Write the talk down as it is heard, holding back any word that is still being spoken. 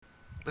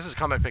This is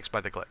Comic Picks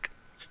by the Glick.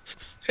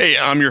 Hey,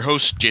 I'm your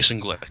host,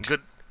 Jason Glick.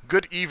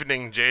 Good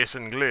evening,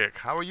 Jason Glick.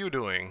 How are you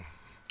doing?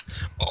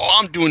 Oh,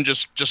 I'm doing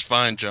just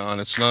fine, John.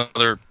 It's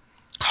another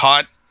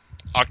hot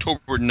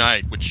October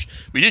night, which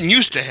we didn't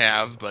used to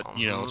have, but,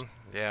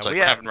 it's like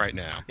we're having right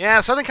now. Yeah,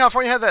 Southern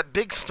California had that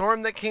big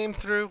storm that came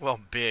through.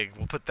 Well, big.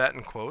 We'll put that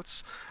in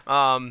quotes.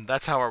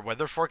 That's how our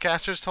weather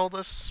forecasters told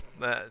us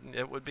that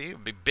it would be. It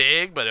would be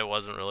big, but it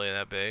wasn't really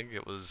that big.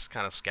 It was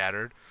kind of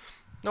scattered.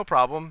 No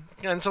problem.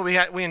 And so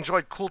we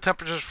enjoyed cool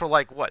temperatures for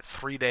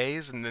 3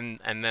 days, and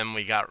then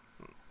we got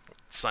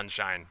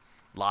sunshine.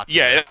 Lots.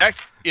 Yeah,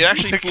 it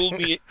actually fooled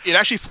me. It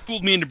actually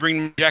fooled me into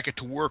bringing my jacket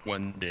to work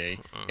one day,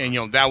 and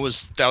that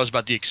was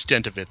about the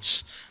extent of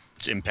its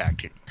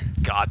impact here.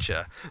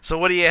 Gotcha. So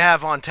what do you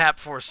have on tap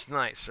for us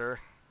tonight, sir?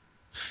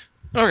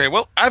 Okay,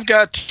 well, I've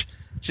got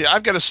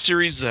a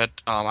series that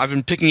I've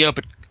been picking up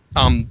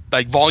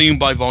at volume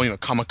by volume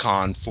at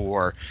Comic-Con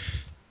for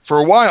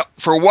a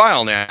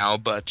while now,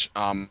 but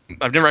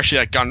I've never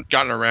actually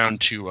gotten around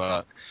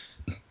to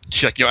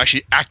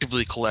actually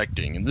actively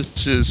collecting. And this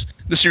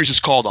series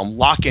is called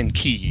Lock and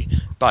Key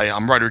by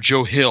writer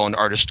Joe Hill and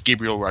artist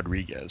Gabriel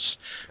Rodriguez.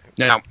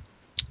 Now,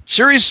 this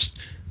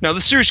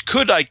series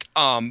could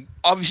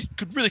obviously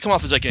could really come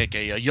off as a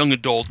young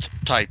adult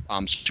type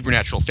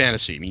supernatural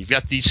fantasy. I mean, you've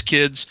got these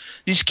kids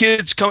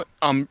come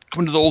to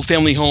the old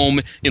family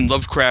home in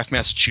Lovecraft,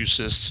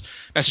 Massachusetts,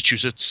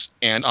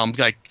 and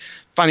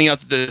finding out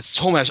that this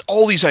home has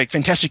all these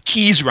fantastic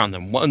keys around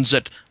them, ones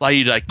that allow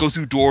you to go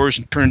through doors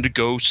and turn into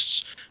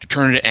ghosts, to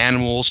turn into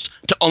animals,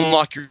 to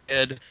unlock your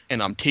head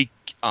and take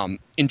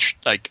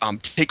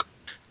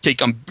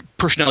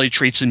personality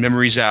traits and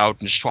memories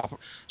out and just swap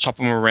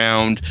them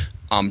around.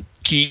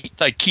 Keys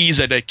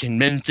that can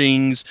mend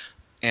things,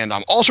 and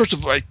all sorts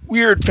of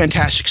weird,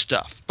 fantastic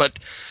stuff. But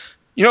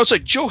it's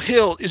like Joe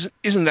Hill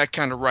isn't that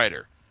kind of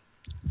writer.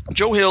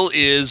 Joe Hill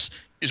is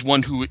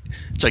one who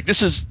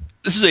this is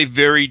a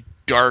very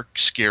dark,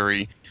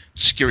 scary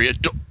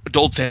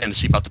adult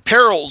fantasy about the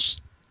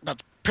perils of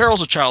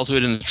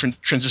childhood and the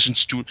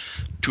transitions to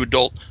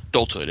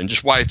adulthood, and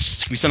just why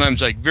it's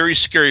sometimes very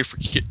scary for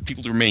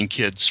people to remain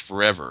kids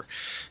forever,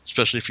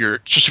 especially if you're a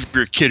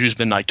kid who's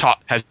been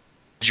has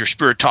your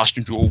spirit tossed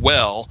into a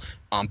well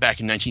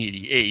back in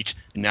 1988,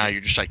 and now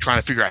you're just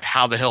trying to figure out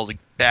how the hell to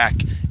get back,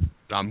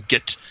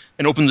 get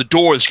and open the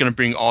door that's going to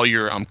bring all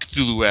your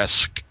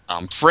Cthulhu-esque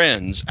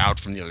friends out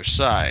from the other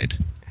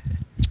side.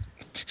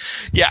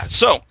 Yeah,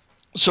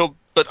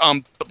 but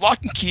Lock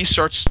and Key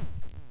starts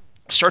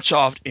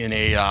off in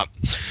a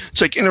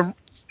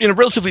in a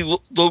relatively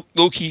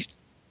low key,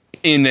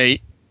 not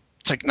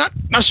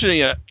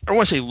necessarily I don't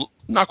want to say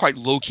not quite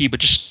low key, but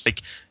just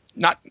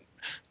not.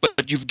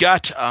 But you've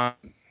got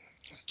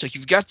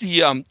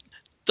the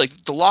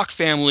Locke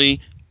family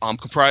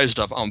comprised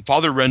of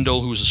Father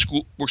Rendell, who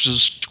works as a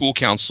school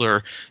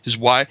counselor, his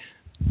wife,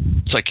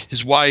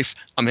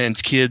 and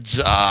his kids,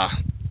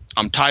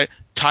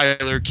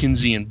 Tyler,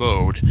 Kinsey, and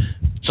Bode.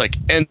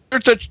 And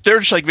they're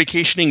just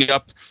vacationing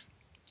up.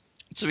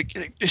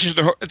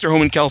 At their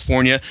home in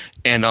California,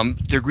 and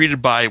they're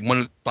greeted by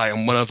one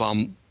of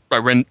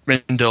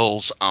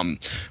Rendell's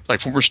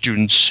former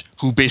students,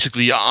 who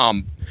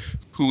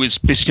is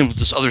basically with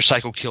this other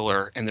psycho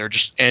killer, and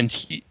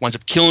he winds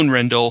up killing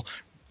Rendell.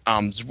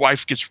 His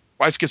wife gets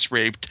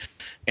raped,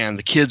 and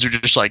the kids are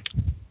just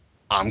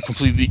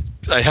completely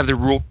have their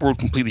world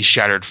completely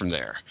shattered from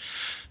there.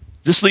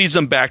 This leads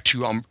them back to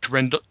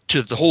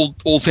the whole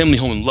old family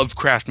home in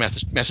Lovecraft,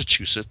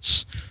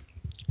 Massachusetts,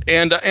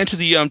 and to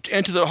the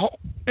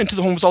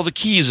home with all the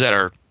keys that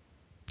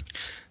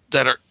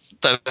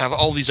have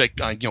all these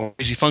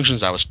crazy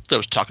functions that I was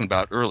talking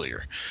about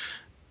earlier.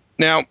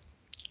 Now,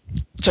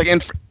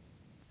 and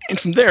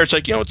from there it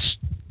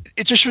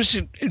just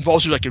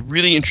involves you a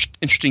really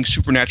interesting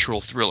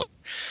supernatural thriller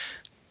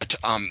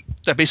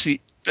that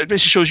basically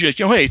shows you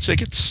hey,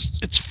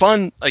 it's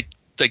fun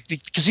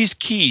because these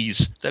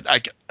keys that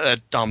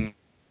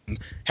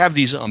have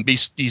these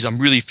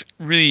really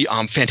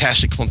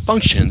fantastic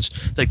functions,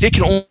 they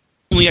can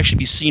only actually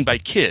be seen by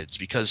kids,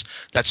 because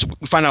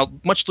we find out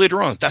much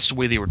later on that's the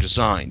way they were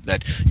designed,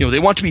 that they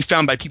want to be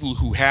found by people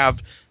who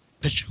have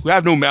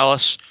no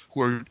malice,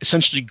 who are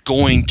essentially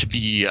going to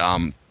be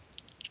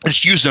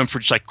just use them for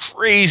just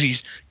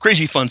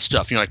crazy fun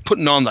stuff,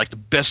 putting on the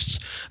best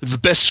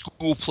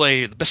school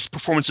play, the best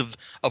performance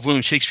of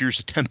William Shakespeare's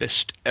The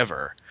Tempest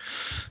ever.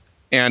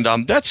 And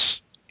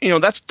that's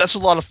a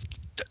lot of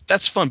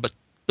that's fun, but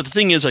the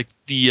thing is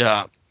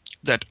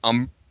that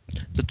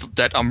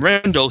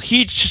Rendell,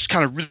 he just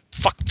kind of really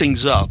fucked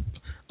things up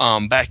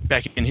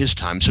back in his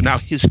time. So now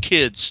his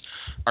kids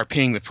are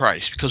paying the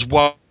price, because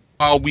while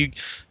Tyler,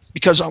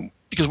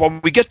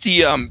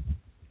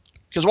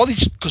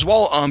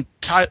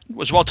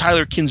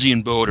 Kinsey,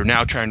 and Bode are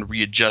now trying to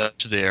readjust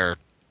to their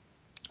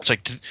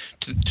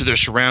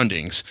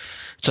surroundings,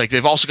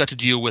 they've also got to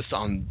deal with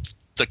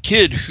the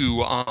kid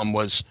who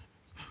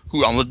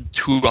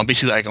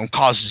basically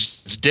caused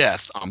his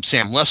death,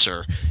 Sam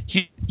Lesser.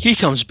 He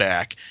comes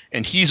back,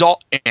 and he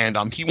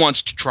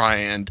wants to try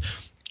and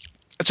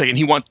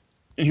he wants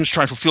and he was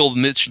trying to fulfill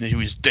the mission that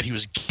he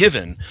was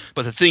given.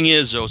 But the thing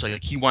is, though, it's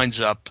like he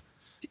winds up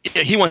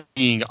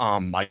being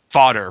like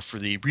fodder for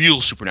the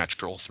real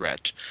supernatural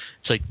threat.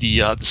 It's like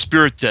the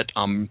spirit that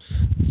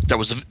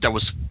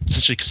was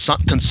essentially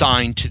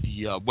consigned to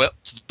the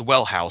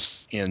well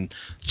house in,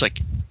 it's like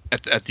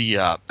at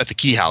the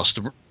Key House,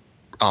 the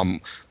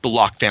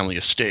Locke family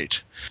estate.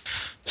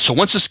 So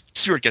once this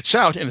spirit gets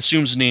out and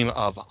assumes the name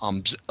of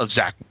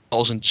Zach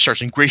Wells and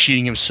starts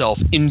ingratiating himself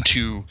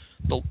into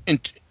the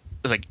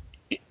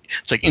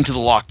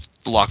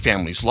Locke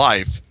family's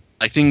life,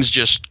 like things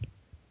just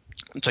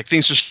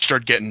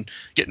start getting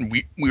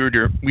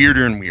weirder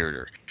and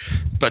weirder.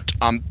 But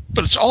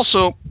it's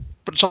also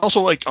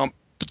like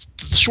but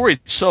the story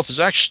itself is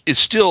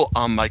still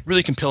like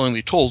really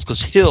compellingly told,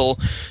 because Hill,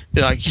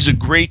 he's a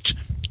great.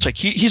 It's like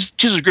he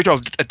does a great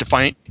job at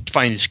defining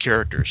these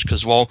characters.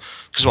 Because while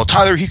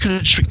Tyler, he could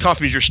have just been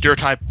confident as your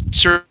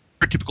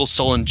stereotypical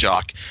sullen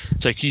jock.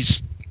 It's like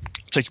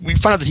we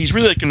find out that he's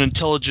really like an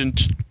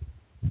intelligent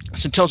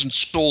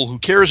soul who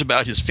cares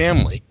about his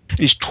family. And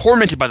he's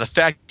tormented by the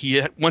fact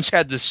he once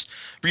had this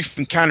brief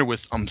encounter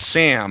with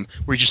Sam,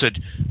 where he just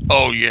said,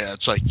 "Oh yeah,"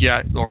 it's like,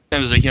 yeah, or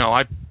and it's like,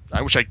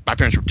 I wish my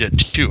parents were dead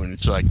too. And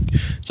it's like,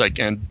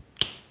 and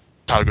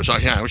Tyler goes, "Oh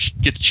yeah, I wish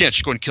you get the chance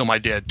to go and kill my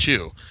dad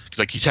too," because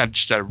like he's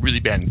just had a really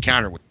bad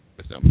encounter with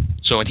them.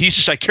 So, and he's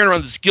just like carrying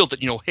around this guilt that,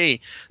 hey,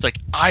 like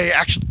I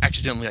actually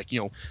accidentally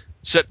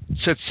set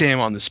Sam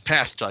on this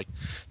path to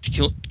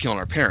killing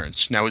our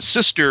parents. Now his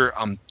sister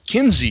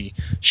Kinsey,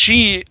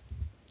 she's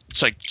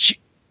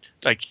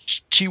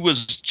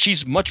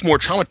much more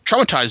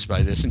traumatized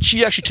by this, and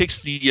she actually takes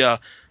the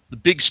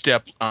big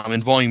step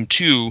in Volume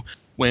 2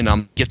 when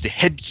you get the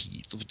head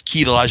key, the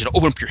key that allows you to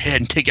open up your head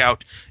and take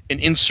out and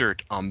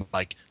insert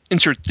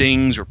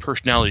things or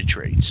personality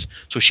traits.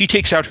 So she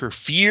takes out her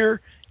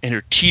fear and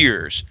her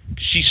tears,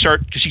 because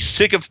she's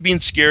sick of being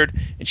scared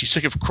and she's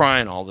sick of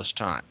crying all this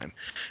time.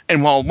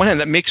 And while on one hand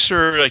that makes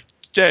her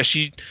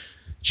she's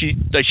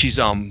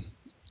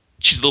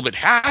a little bit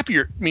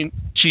happier. I mean,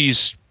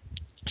 she's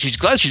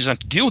glad she doesn't have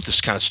to deal with this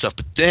kind of stuff.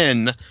 But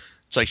then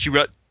it's like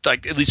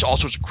at least all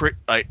sorts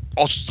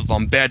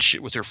of bad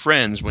shit with her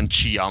friends when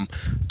she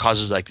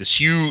causes like this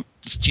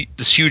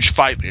huge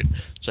fight.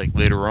 It's like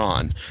later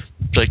on.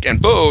 It's like,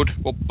 and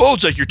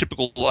Bode's like your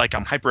typical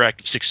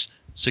hyperactive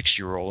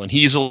six-year-old, and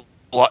he's a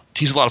lot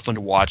of fun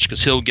to watch,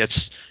 because Hill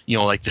gets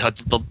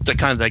the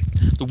kind of like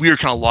the weird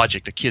kind of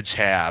logic that kids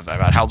have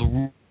about how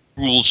the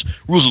rules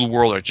of the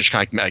world are just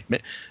kind of like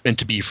meant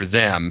to be for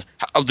them.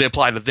 How they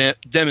apply to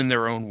them in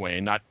their own way,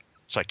 and not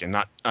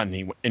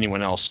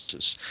anyone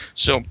else's.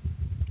 So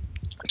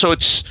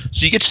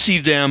you get to see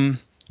them.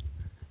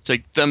 It's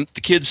like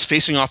the kids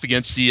facing off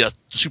against the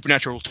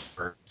supernatural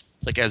terror.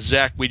 It's like as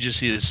Zach wages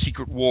his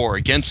secret war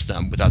against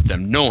them without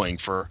them knowing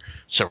for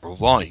several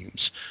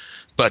volumes.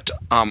 But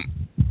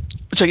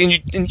it's like and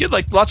you get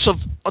like lots of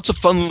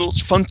fun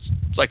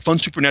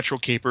supernatural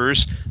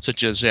capers,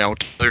 such as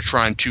they're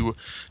trying to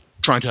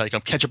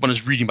catch up on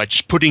his reading by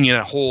just putting in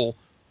a whole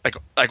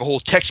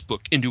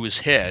textbook into his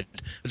head,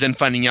 and then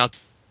finding out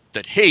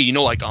that, hey,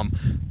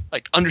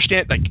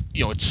 understand,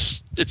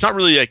 it's not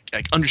really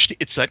like understand.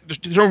 It's like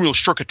there's no real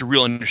shortcut to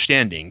real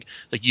understanding.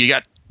 Like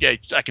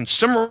I can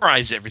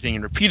summarize everything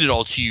and repeat it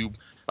all to you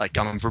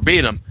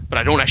verbatim, but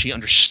I don't actually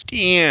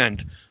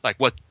understand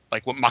what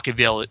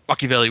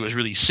Machiavelli was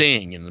really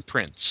saying in The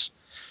Prince.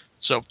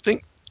 So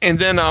and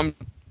then and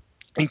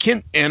like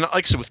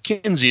I said with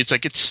Kinsey, it's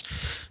like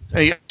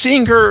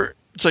seeing her.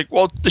 It's like,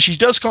 well, she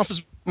does come off as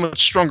a much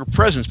stronger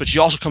presence, but she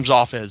also comes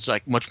off as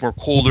like much more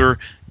colder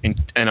and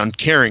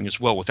uncaring as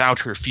well, without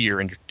her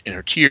fear and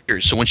her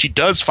tears. So when she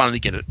does finally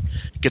get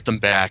them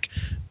back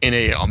in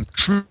a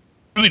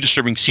truly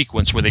disturbing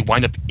sequence where they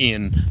wind up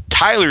in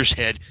Tyler's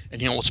head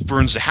and he almost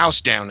burns the house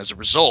down as a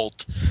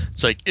result,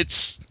 it's like it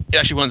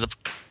actually winds up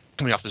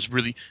coming off as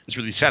really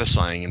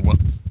satisfying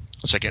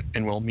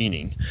and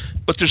well-meaning.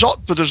 But the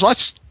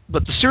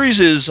series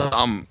is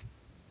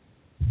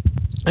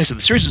like I said,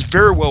 the series is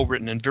very well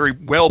written and very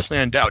well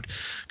planned out,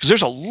 because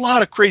there's a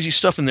lot of crazy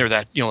stuff in there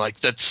that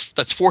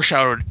that's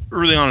foreshadowed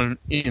early on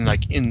in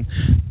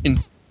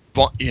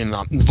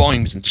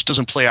volumes, and just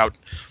doesn't play out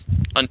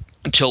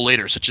until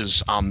later, such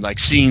as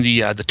seeing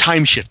the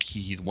time shift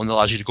key, the one that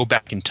allows you to go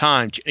back in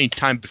time to any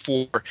time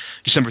before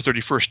December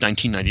 31st,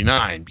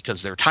 1999,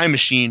 because their time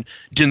machine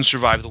didn't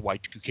survive the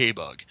Y2K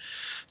bug.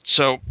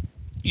 So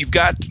you've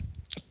got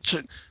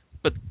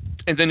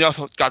and then you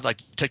also got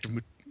Detective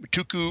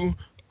Mutuku,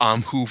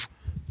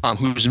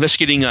 who's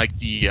investigating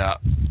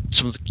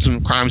some of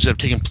the crimes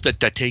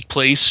that take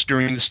place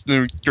during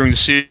the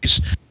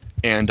series.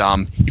 And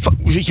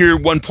we hear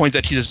one point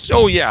that he says,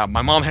 "Oh yeah,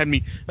 my mom had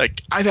me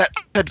I've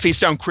had to face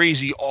down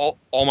crazy all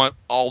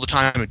the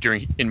time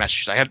in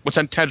Massachusetts. I had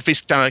to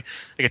face down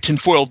a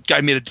tinfoil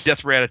guy made a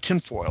death ray out of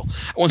tinfoil.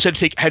 I once had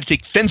to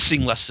take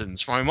fencing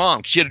lessons from my mom,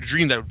 because she had a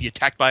dream that I would be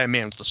attacked by a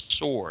man with a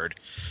sword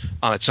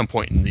at some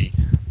point in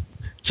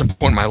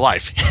my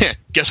life."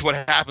 Guess what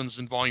happens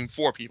in Volume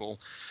 4, people?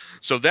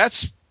 So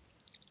that's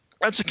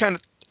a kind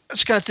of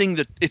that's the kind of thing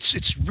that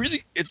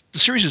the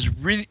series is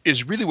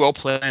really well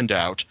planned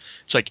out.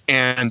 It's like,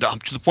 and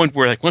to the point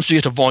where, like, once we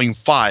get to volume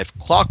 5,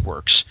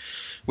 Clockworks,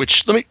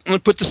 which let me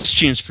put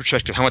this in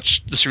perspective, how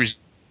much the series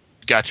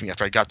got to me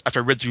after I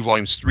read through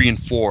volumes 3 and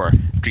 4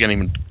 after getting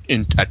them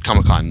in at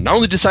Comic-Con. Not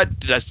only did I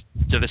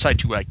decide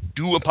to like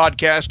do a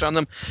podcast on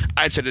them,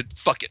 I decided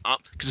fuck it,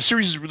 because the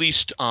series is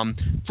released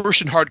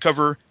first in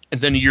hardcover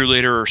and then a year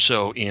later or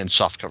so in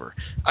softcover.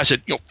 I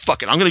said,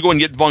 fuck it, I'm gonna go and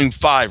get volume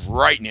 5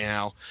 right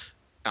now,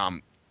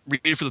 read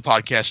it for the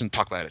podcast and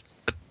talk about it.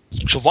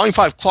 So volume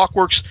 5,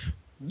 Clockworks,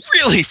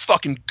 really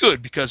fucking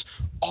good, because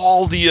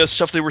all the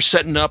stuff they were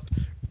setting up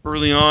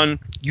early on,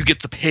 you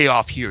get the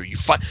payoff here. You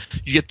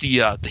get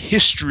the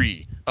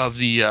history of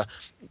the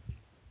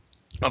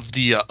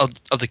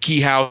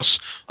key house,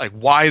 like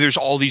why there's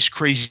all these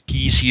crazy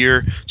keys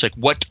here. It's like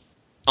what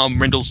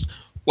Rendell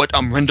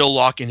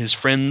Locke and his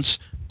friends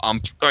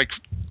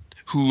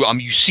who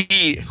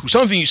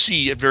some of you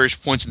see at various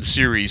points in the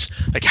series,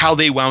 like how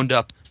they wound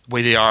up the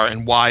way they are,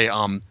 and why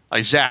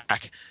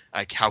Zach,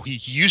 like how he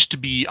used to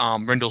be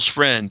Rendell's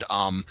friend,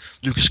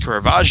 Lucas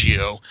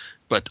Caravaggio.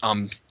 But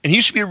and he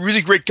used to be a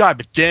really great guy,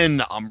 but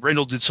then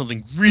Rendell did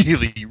something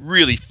really,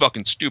 really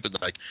fucking stupid.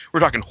 Like,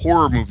 we're talking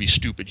horror movie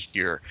stupid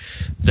here.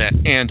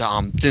 Then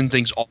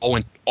things all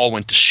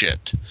went to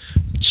shit.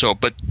 So,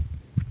 but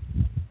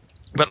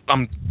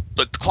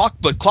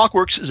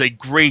Clockworks is a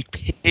great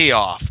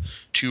payoff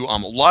to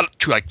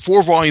like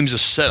 4 volumes of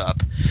setup,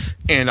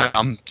 and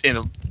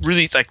it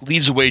really like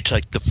leads the way to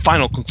like the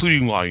final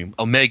concluding volume,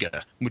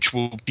 Omega, which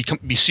will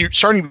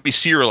starting to be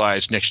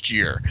serialized next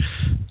year.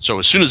 So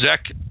as soon as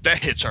that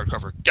hits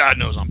hardcover, God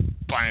knows I'm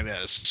buying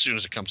that as soon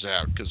as it comes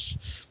out, because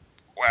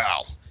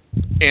wow.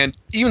 And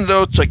even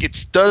though it's like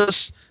the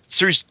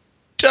series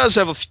does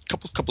have a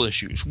couple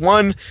issues.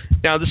 One,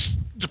 now this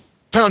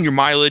depending on your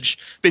mileage,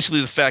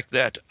 basically the fact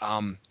that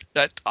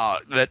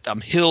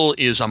Hill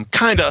is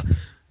kind of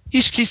he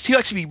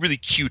likes to be really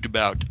cute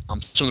about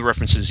some of the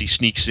references he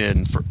sneaks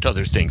in to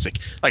other things.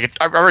 Like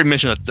I've already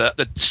mentioned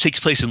that takes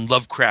place in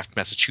Lovecraft,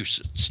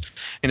 Massachusetts.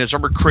 And as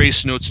Robert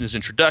Crace notes in his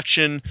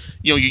introduction,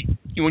 you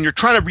when you're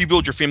trying to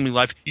rebuild your family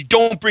life, you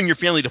don't bring your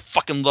family to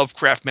fucking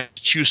Lovecraft,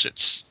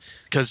 Massachusetts,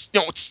 because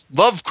it's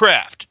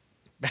Lovecraft,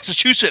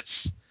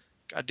 Massachusetts.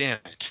 God damn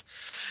it.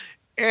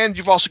 And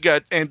you've also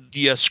got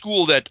the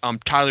school that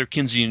Tyler,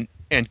 Kinsey,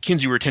 and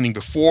Kinsey were attending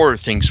before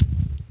things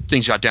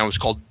got down was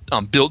called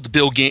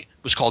Bill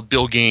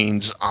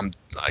Gaines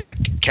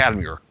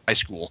Academy or high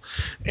school,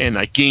 and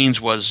Gaines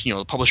was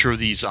the publisher of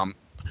these of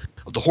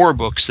the horror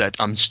books that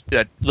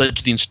led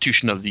to the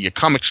institution of the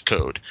Comics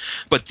Code.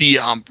 But the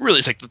really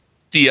it's like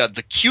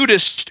the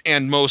cutest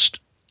and most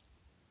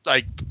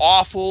like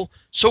awful,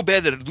 so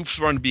bad that it loops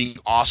around to being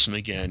awesome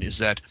again, is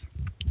that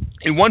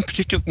in one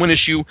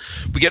issue,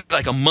 we get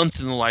like a month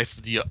in the life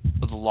of the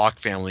Locke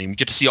family, and we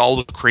get to see all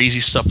the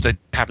crazy stuff that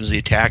happens in the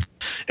attack,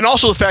 and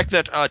also the fact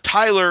that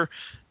Tyler,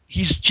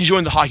 he's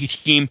joined the hockey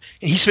team,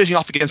 and he's facing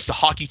off against the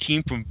hockey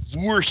team from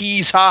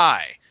Voorhees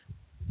High.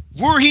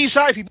 Voorhees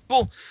High,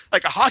 people,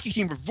 like a hockey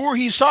team from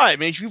Voorhees High. I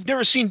mean, if you've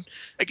never seen,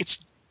 like, it's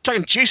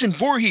talking Jason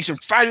Voorhees from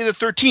Friday the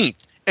 13th,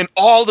 and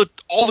all the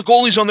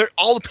goalies on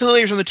all the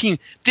players on the team,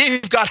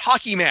 they've got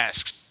hockey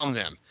masks on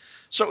them.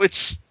 So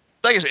it's,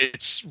 like I said,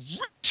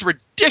 it's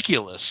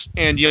ridiculous,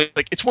 and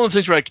like it's one of the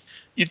things where like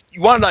you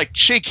want to like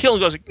shake Hill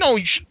and go like, no,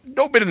 you should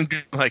know better than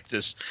doing like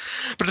this.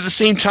 But at the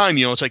same time,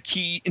 it's like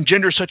he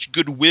engenders such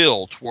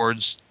goodwill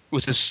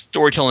with his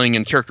storytelling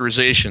and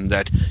characterization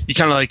that you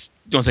kind of like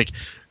don't think,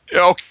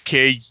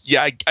 okay,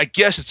 yeah, I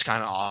guess it's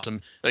kind of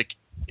awesome. Like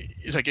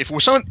it's like if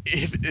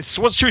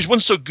the series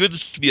wasn't so good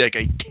as to be like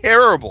a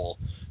terrible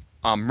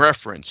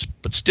reference,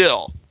 but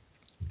still,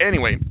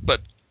 anyway,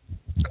 but.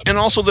 And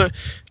also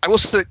I will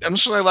say, as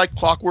much as I like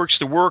Clockworks,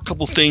 there were a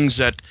couple things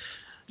that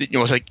it's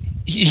like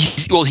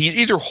he's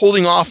either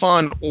holding off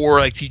on, or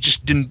like he's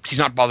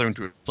not bothering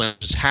to explain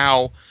just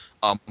how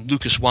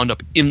Lucas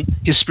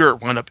his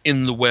spirit wound up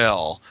in the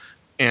well,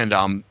 and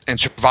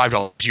survived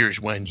all these years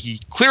when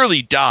he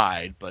clearly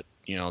died. But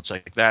it's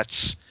like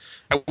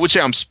I would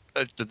say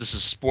that this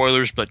is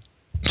spoilers, but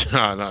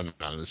no,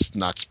 this is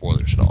not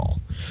spoilers at all.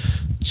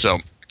 So,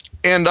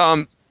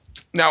 and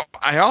now,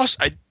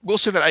 I will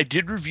say that I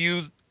did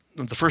review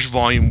the first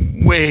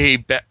volume way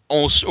back,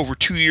 almost over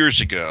 2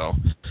 years ago,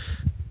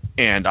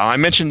 and I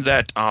mentioned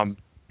that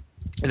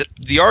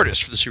the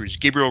artist for the series,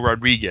 Gabriel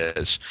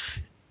Rodriguez,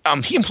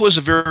 he employs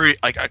a very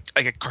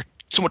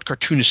somewhat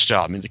cartoonish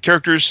style. I mean, the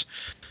characters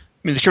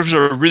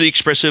are really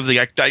expressive. They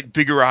got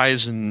bigger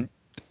eyes than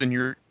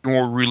your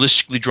more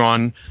realistically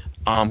drawn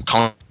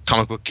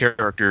comic book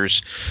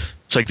characters.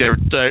 It's like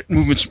the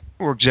movements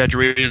were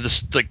exaggerated.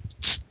 This like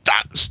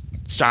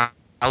style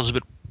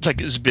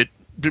is a bit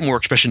more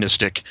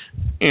expressionistic,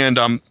 and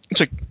it's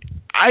like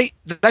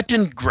that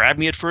didn't grab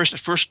me at first.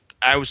 At first,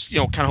 I was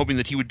kind of hoping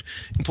that he would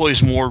employ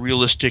his more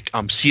realistic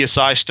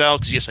CSI style,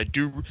 because yes, I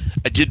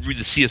did read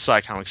the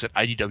CSI comics that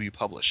IDW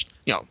published.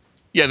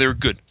 Yeah, they were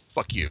good.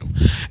 Fuck you.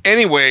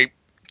 Anyway,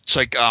 it's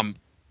like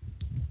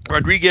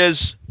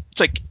Rodriguez. It's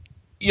like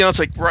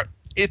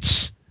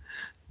it's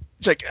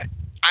it's like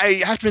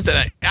I have to admit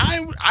that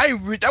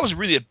that was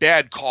really a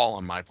bad call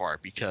on my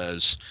part,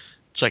 because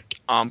it's like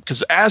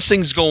because as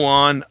things go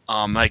on,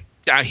 like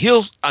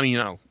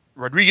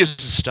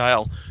Rodriguez's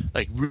style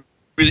like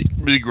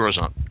really grew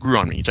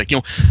on me. It's like,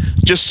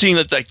 just seeing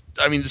that, like,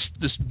 I mean,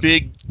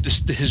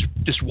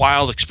 this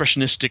wild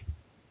expressionistic,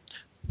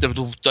 the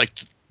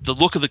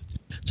look of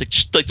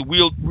it's like the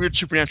weird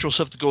supernatural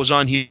stuff that goes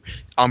on here.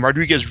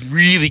 Rodriguez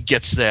really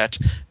gets that,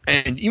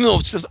 and even though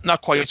it's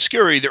not quite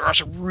scary, there are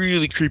some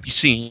really creepy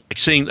scenes, like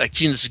seeing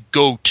this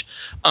goat,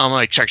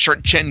 like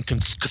starting chanting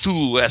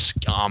Cthulhu-esque,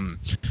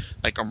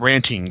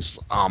 rantings,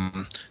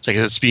 it's like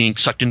it's being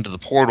sucked into the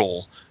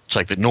portal. It's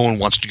like that no one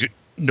wants to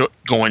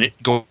go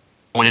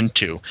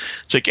into.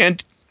 It's like,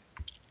 and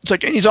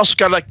he's also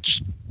got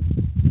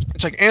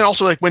and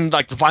also like when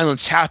like the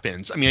violence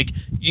happens. I mean, like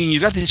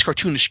you've got these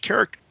cartoonish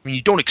characters. I mean,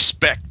 you don't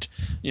expect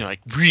like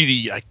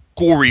really like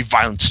gory,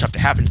 violent stuff to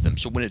happen to them.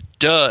 So when it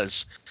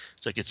does,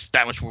 it's like it's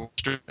that much more.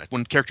 Like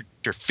when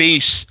their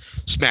face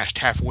smashed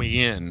halfway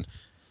in,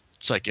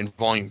 it's like in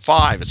Volume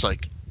 5. It's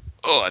like,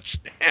 oh, it's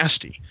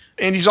nasty.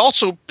 And he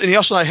also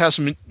has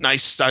some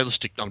nice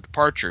stylistic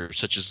departures,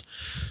 such as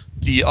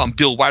the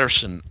Bill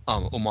Watterson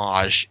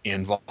homage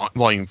in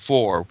Volume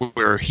 4,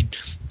 where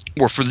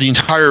for the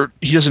entire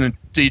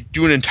they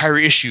do an entire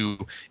issue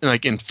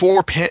in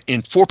four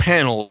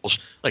panels,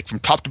 like from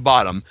top to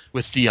bottom,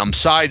 with the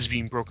sides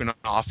being broken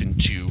off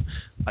into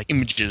like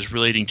images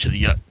relating to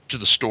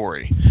the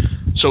story.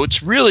 So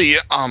it's really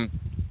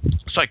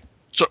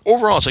so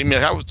overall it's like,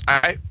 man,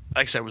 like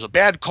I said, it was a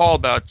bad call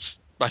about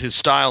his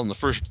style in the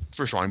first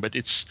volume, but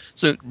it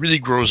really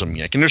grows on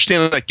me. I can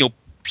understand that, like,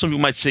 some people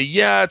might say,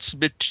 yeah, it's a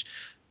bit,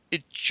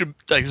 it should,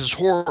 like, this is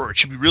horror, it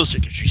should be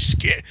realistic, it should be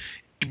scared,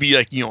 to be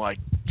like,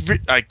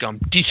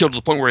 detailed to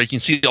the point where you can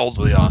see all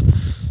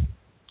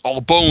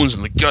the bones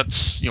and the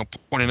guts,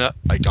 pointing out,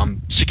 like,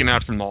 sticking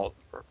out from all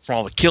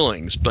the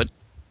killings. But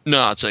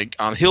no, it's like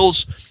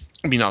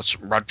it's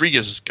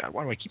Rodriguez's. God,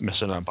 why do I keep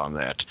messing up on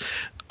that?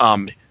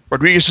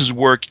 Rodriguez's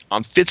work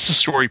fits the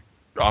story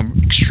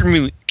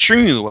extremely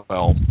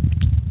well,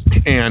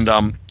 and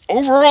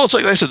overall, it's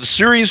like I said, the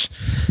series.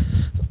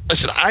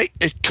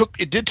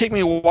 It did take me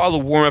a while to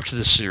warm up to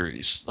this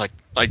series. Like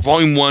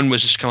Volume 1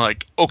 was just kind of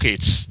like, okay,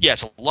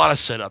 it's a lot of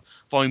setup.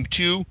 Volume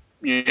 2,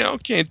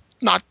 okay,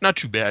 not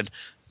too bad.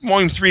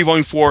 Volume 3,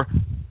 Volume 4,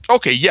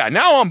 okay, yeah,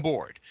 now I'm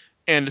bored,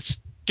 and it's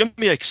gonna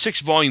be like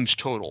 6 volumes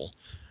total.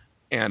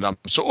 And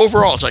so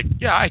overall, it's like,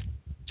 yeah,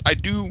 I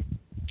do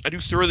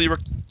thoroughly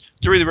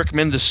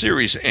recommend this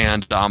series,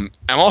 and it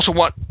also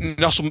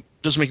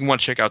does make me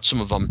want to check out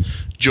some of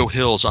Joe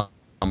Hill's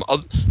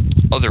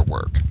other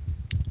work.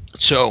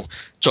 So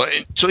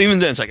even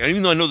then, it's like,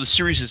 even though I know the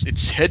series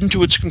it's heading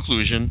to its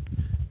conclusion,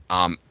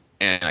 and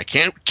I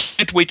can't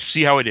wait to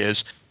see how it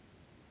is.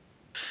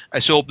 I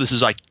still hope this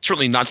is like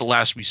certainly not the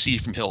last we see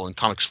from Hill in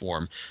comics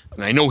form.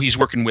 And I know he's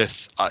working with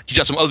he's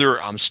got some other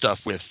stuff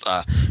with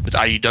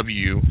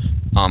IDW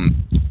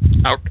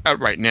out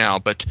right now,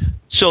 but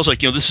still, it's like,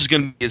 this is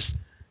going to be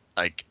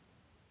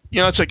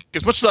it's like,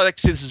 as much as I like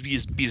to say this is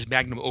be his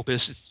magnum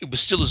opus, it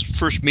was still his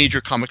first major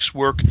comics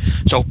work.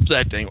 So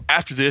that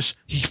after this,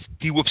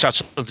 he whips out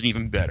something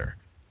even better.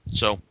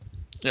 So,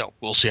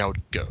 we'll see how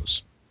it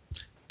goes.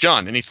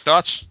 John, any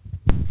thoughts?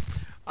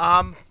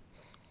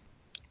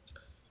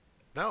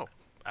 No,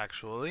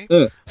 actually.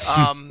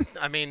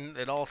 I mean,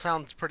 it all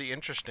sounds pretty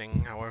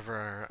interesting.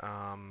 However,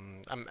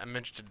 I'm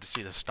interested to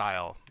see the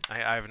style.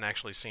 I haven't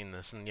actually seen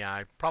this, and yeah,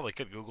 I probably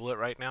could Google it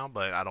right now,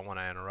 but I don't want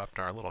to interrupt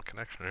our little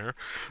connection here.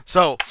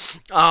 So,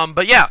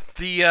 but yeah,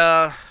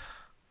 the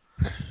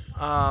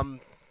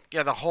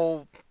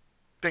whole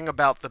thing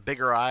about the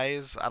bigger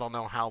eyes, I don't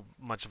know how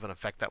much of an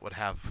effect that would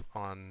have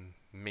on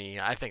me.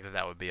 I think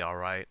that would be all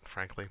right,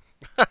 frankly.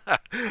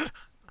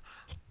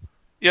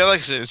 Yeah,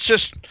 like I said, it's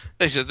just,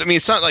 like I said, I mean,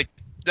 it's not like,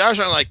 the eyes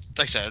aren't like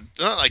I said,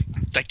 they're not like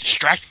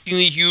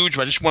distractingly huge,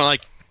 but I just want to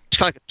like, it's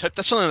kind of like,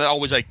 that's something that I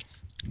always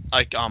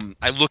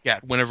I look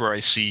at whenever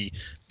I see,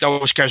 that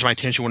always catches my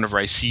attention whenever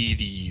I see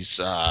these,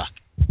 well,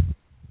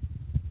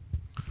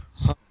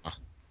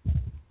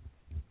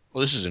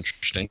 this is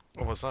interesting.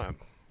 What was that?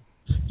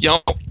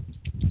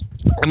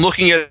 I'm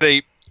looking at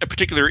a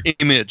particular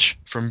image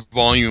from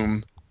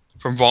volume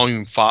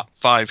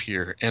 5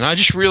 here, and I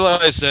just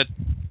realized that,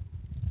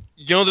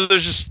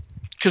 there's just,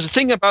 because the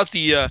thing about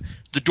the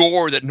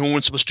door that no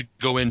one's supposed to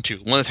go into,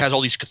 one that has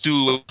all these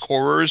Cthulhu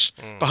horrors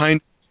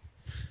behind,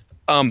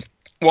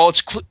 well,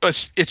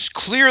 it's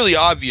clearly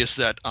obvious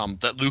that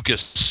that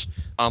Lucas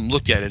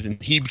looked at it,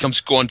 and he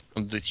becomes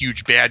the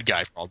huge bad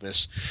guy for all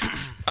this.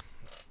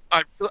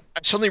 I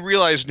suddenly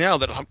realize now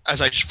that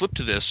as I just flip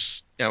to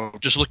this,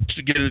 just look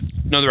to get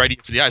another idea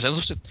for the eyes, I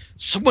looked at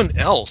someone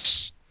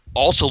else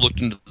also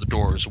looked into the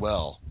door as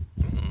well.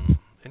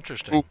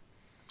 Interesting. Ooh,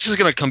 this is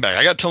gonna come back.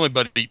 I gotta tell my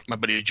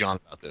buddy John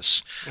about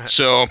this.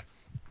 So,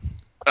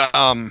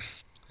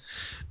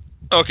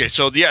 okay,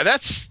 so yeah,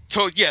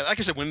 like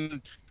I said,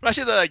 when I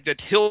say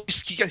that Hill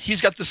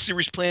he's got this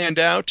series planned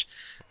out,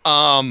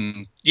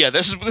 yeah,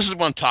 this is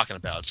what I'm talking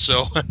about.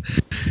 So,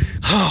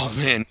 oh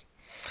man,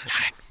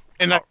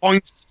 And that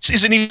song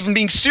isn't even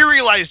being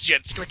serialized yet.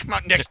 It's going to come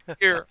out next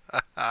year.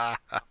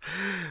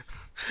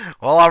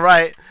 Well, all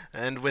right.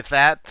 And with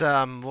that,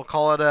 we'll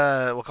call it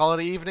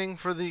an evening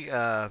for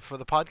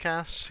the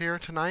podcast here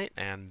tonight,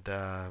 and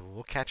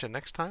we'll catch you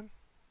next time.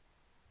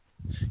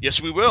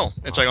 Yes, we will.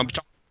 It's like I'm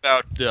talking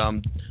about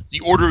the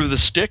Order of the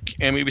Stick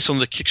and maybe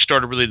some of the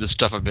Kickstarter related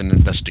stuff I've been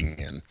investing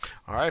in.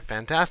 All right,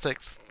 fantastic.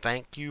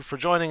 Thank you for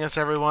joining us,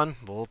 everyone.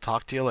 We'll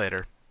talk to you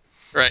later.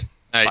 Right.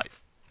 Night. Bye.